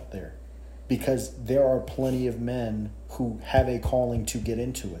spaces out there, because there are plenty of men who have a calling to get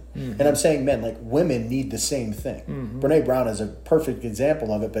into it. And I'm saying men, like women need the same thing. Brene Brown is a perfect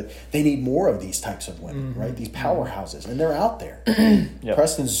example of it, but they need more of these types of women, right? These powerhouses, and they're out there.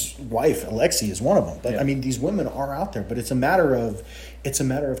 Preston's wife, Alexi, is one of them. But I mean, these women are out there, but it's a matter of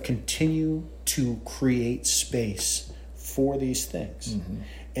continue to create space for these things.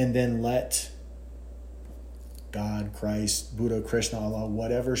 And then let God, Christ, Buddha, Krishna, Allah,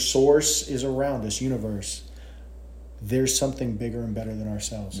 whatever source is around us, universe, there's something bigger and better than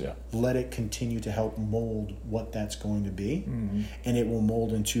ourselves. Let it continue to help mold what that's going to be, and it will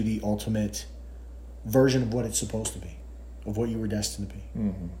mold into the ultimate version of what it's supposed to be, of what you were destined to be.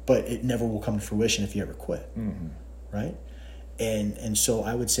 But it never will come to fruition if you ever quit, right? And so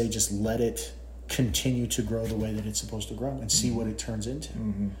I would say just let it continue to grow the way that it's supposed to grow and see what it turns into.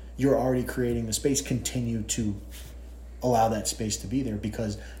 You're already creating the space. Continue to allow that space to be there,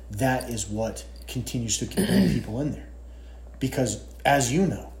 because that is what continues to keep people in there. Because as you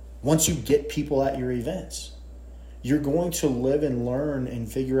know, once you get people at your events, you're going to live and learn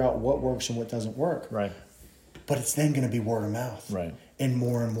and figure out what works and what doesn't work. Right. But it's then going to be word of mouth. Right. And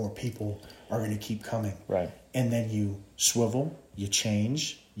more people are going to keep coming. Right. And then you swivel, you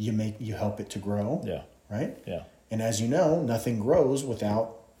change, you help it to grow. Yeah. Right? Yeah. And as you know, nothing grows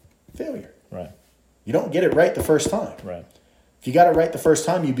without Failure. Right. You don't get it right the first time. Right. If you got it right the first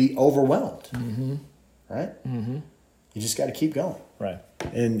time, you'd be overwhelmed. Mm-hmm. Right? Mm-hmm. You just got to keep going. Right.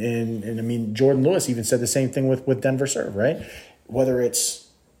 And I mean, Jordan Lewis even said the same thing with Denver Serve, right? Whether it's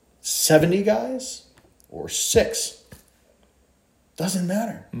 70 guys or 6, doesn't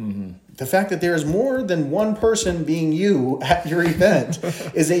matter. Mm-hmm. The fact that there is more than one person being you at your event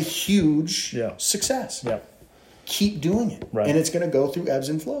is a huge success. Yeah. Keep doing it. Right. And it's going to go through ebbs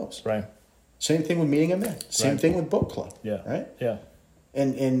and flows. Right. Same thing with meeting a man. Same thing with book club. Yeah. Right? Yeah.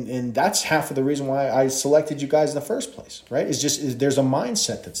 And that's half of the reason why I selected you guys in the first place, right? Is there's a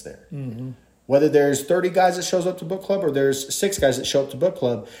mindset that's there. Mm-hmm. Whether there's 30 guys that shows up to book club or there's 6 guys that show up to book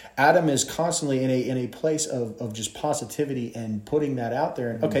club, Adam is constantly in a place of just positivity and putting that out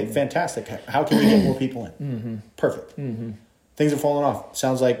there. And okay, fantastic. How can we get more people in? Mm-hmm. Perfect. Mm-hmm. Things are falling off.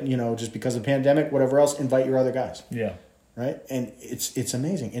 Sounds like, just because of the pandemic, whatever else, invite your other guys. Yeah. Right? And it's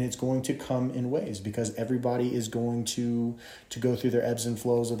amazing. And it's going to come in waves because everybody is going to go through their ebbs and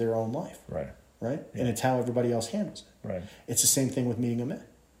flows of their own life. Right. Right? Yeah. And it's how everybody else handles it. Right. It's the same thing with meeting a man.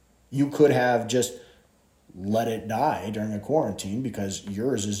 You could have just let it die during a quarantine because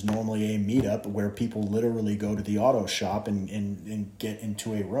yours is normally a meetup where people literally go to the auto shop and get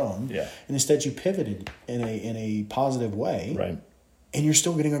into a room. Yeah. And instead you pivoted in a positive way. Right. And you're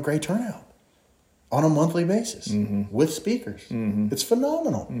still getting a great turnout on a monthly basis with speakers. Mm-hmm. It's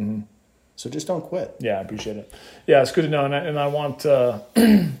phenomenal. Mm-hmm. So just don't quit. Yeah, I appreciate it. Yeah, it's good to know. And I want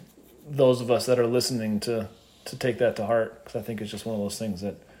those of us that are listening to take that to heart because I think it's just one of those things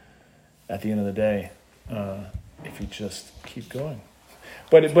that at the end of the day, if you just keep going.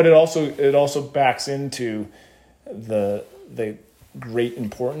 But it also backs into the great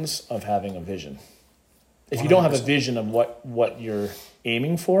importance of having a vision. If you don't have a vision of what you're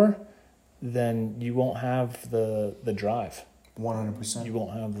aiming for, then you won't have the drive. 100%. You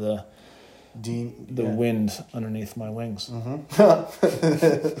won't have the wind underneath my wings.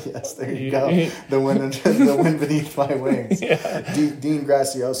 Mm-hmm. Yes, there you go. The wind beneath my wings. Yeah. Dean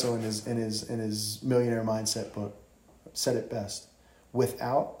Grazioso in his Millionaire Mindset book said it best.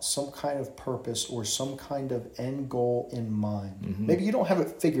 Without some kind of purpose or some kind of end goal in mind, maybe you don't have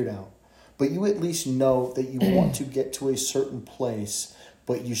it figured out, but you at least know that you want to get to a certain place,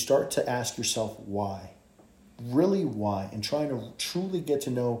 but you start to ask yourself why. Really why? And trying to truly get to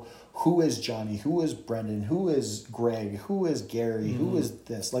know who is Johnny, who is Brendan, who is Greg, who is Gary, who is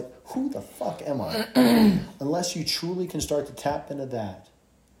this? Like, who the fuck am I? Unless you truly can start to tap into that,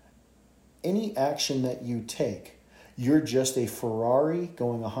 any action that you take, you're just a Ferrari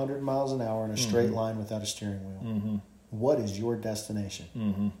going 100 miles an hour in a straight line without a steering wheel. Mm-hmm. What is your destination?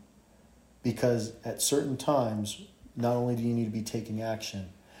 Mm-hmm. Because at certain times, not only do you need to be taking action,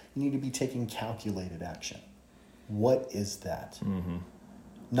 you need to be taking calculated action. What is that? Mm-hmm.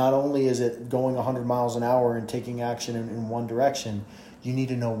 Not only is it going 100 miles an hour and taking action in one direction, you need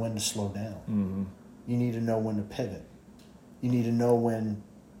to know when to slow down. Mm-hmm. You need to know when to pivot. You need to know when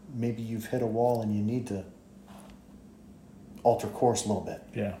maybe you've hit a wall and you need to alter course a little bit.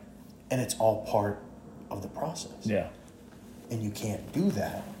 Yeah. And it's all part of the process. Yeah. And you can't do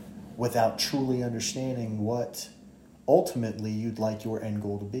that without truly understanding what ultimately you'd like your end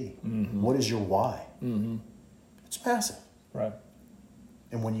goal to be. Mm-hmm. What is your why? Mm-hmm. It's massive. Right.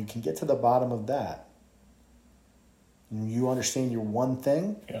 And when you can get to the bottom of that, and you understand your one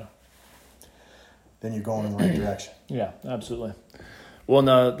thing, then you're going in the right direction. Yeah, absolutely. Well, in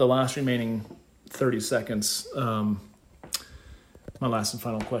the last remaining 30 seconds, my last and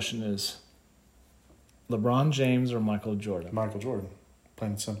final question is LeBron James or Michael Jordan? Michael Jordan,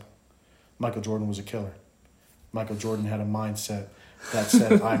 plain and simple. Michael Jordan was a killer. Michael Jordan had a mindset that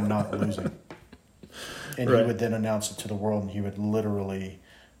said, I'm not losing. And he would then announce it to the world, and he would literally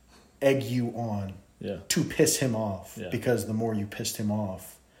egg you on to piss him off, because the more you pissed him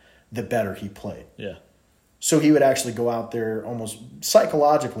off, the better he played. Yeah. So he would actually go out there almost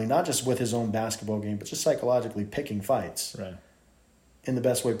psychologically, not just with his own basketball game, but just psychologically picking fights in the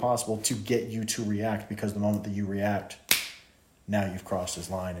best way possible to get you to react, because the moment that you react, now you've crossed his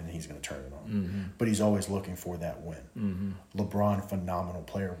line and he's going to turn it on. Mm-hmm. But he's always looking for that win. Mm-hmm. LeBron, phenomenal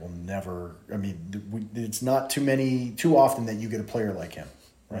player, will never... I mean, it's not too often that you get a player like him.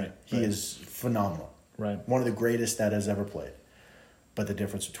 Right? He is phenomenal. Right. One of the greatest that has ever played. But the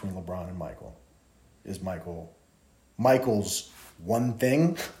difference between LeBron and Michael is Michael's one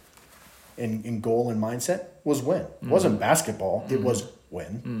thing in goal and mindset was win. It wasn't basketball. It was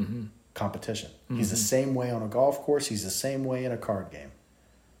win. Mm-hmm. Competition. Mm-hmm. He's the same way on a golf course. He's the same way in a card game.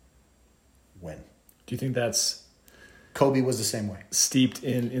 Win. Do you think that's... Kobe was the same way. Steeped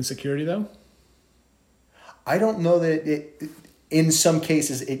in insecurity, though? I don't know that In some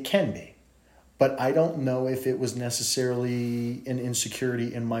cases, it can be. But I don't know if it was necessarily an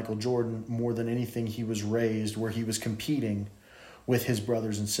insecurity in Michael Jordan more than anything. He was raised where he was competing with his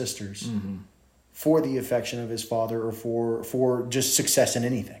brothers and sisters for the affection of his father or for just success in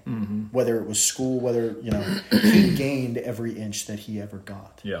anything, whether it was school, whether, he gained every inch that he ever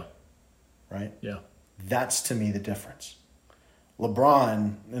got. Yeah. Right? Yeah. That's, to me, the difference.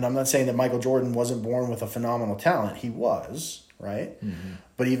 LeBron, and I'm not saying that Michael Jordan wasn't born with a phenomenal talent. He was, right?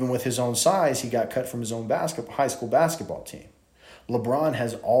 But even with his own size, he got cut from his own high school basketball team. LeBron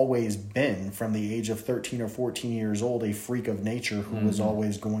has always been, from the age of 13 or 14 years old, a freak of nature who was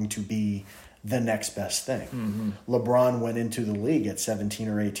always going to be the next best thing. LeBron went into the league at 17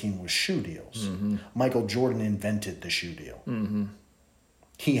 or 18 with shoe deals. Michael Jordan invented the shoe deal.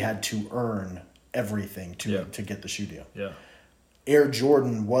 He had to earn everything to get the shoe deal. Yeah. Air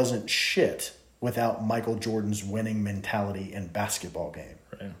Jordan wasn't shit without Michael Jordan's winning mentality and basketball game.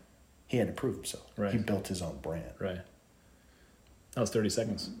 Right. He had to prove himself. Right. He built his own brand. Right. That was 30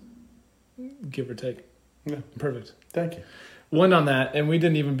 seconds. Give or take. Yeah. Perfect. Thank you. One on that, and we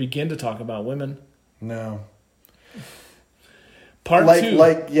didn't even begin to talk about women. No. Part two.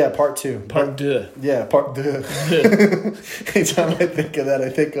 Part two. Part deux. Yeah, part deux. Anytime I think of that, I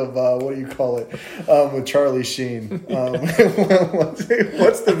think of, what do you call it, with Charlie Sheen.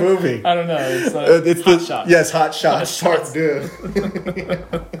 What's the movie? I don't know. It's Hot Shots. Yes, Hot Shots, part deux.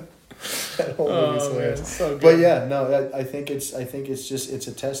 That whole movie's hilarious. So good. But yeah, no, I think it's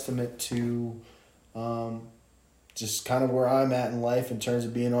a testament to just kind of where I'm at in life in terms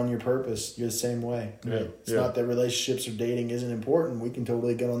of being on your purpose. You're the same way. Yeah. It's not that relationships or dating isn't important. We can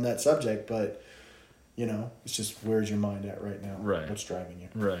totally get on that subject, but it's just where's your mind at right now? Right. What's driving you?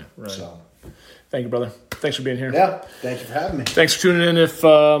 Right. So, thank you, brother. Thanks for being here. yeah, thank you for having me. Thanks for tuning in. If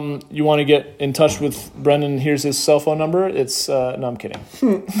you want to get in touch with Brendan, here's his cell phone number. It's no, I'm kidding.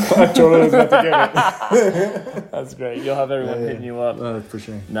 I totally was about to get it. That's great. You'll have everyone hitting you up. For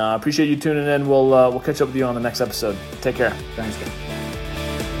sure. No, I appreciate you tuning in. We'll catch up with you on the next episode. Take care. Thanks, guys.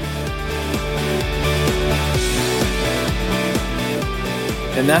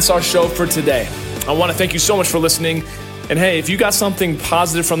 And that's our show for today. I want to thank you so much for listening. And hey, if you got something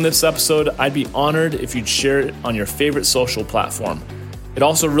positive from this episode, I'd be honored if you'd share it on your favorite social platform. It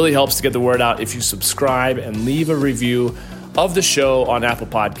also really helps to get the word out if you subscribe and leave a review of the show on Apple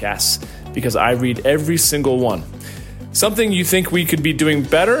Podcasts, because I read every single one. Something you think we could be doing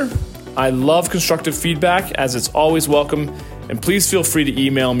better? I love constructive feedback, as it's always welcome. And please feel free to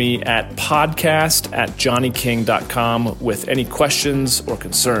email me at podcast@johnnyking.com with any questions or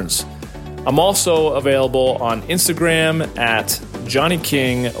concerns. I'm also available on Instagram at Johnny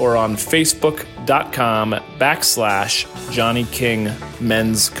King or on Facebook.com/Johnny King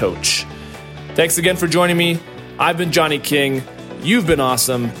Men's Coach. Thanks again for joining me. I've been Johnny King. You've been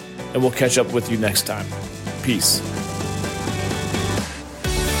awesome. And we'll catch up with you next time. Peace.